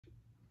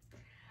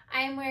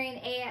I am wearing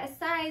a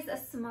size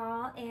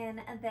small in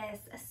this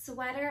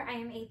sweater. I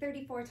am a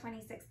 34,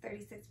 26,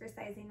 36 for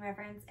sizing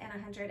reference and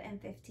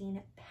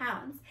 115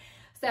 pounds.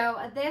 So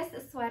this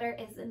sweater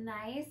is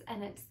nice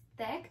and it's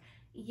thick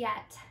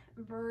yet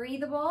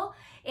breathable.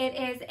 It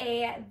is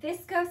a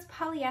viscose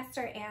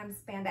polyester and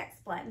spandex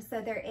blend. So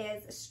there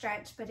is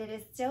stretch, but it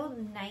is still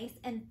nice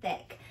and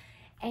thick.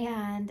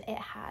 And it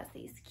has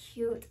these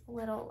cute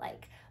little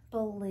like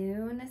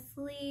balloon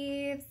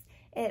sleeves.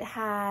 It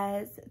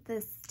has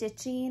the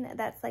stitching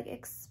that's like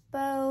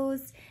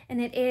exposed,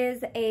 and it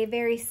is a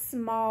very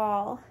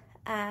small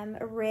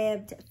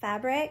ribbed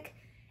fabric.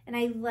 And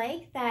I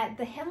like that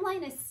the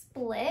hemline is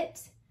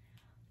split,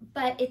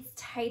 but it's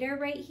tighter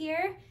right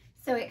here.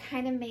 So it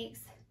kind of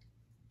makes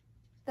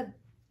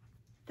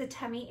the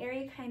tummy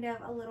area kind of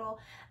a little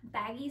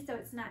baggy, so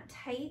it's not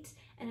tight,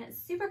 and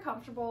it's super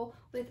comfortable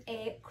with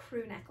a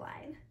crew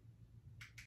neckline.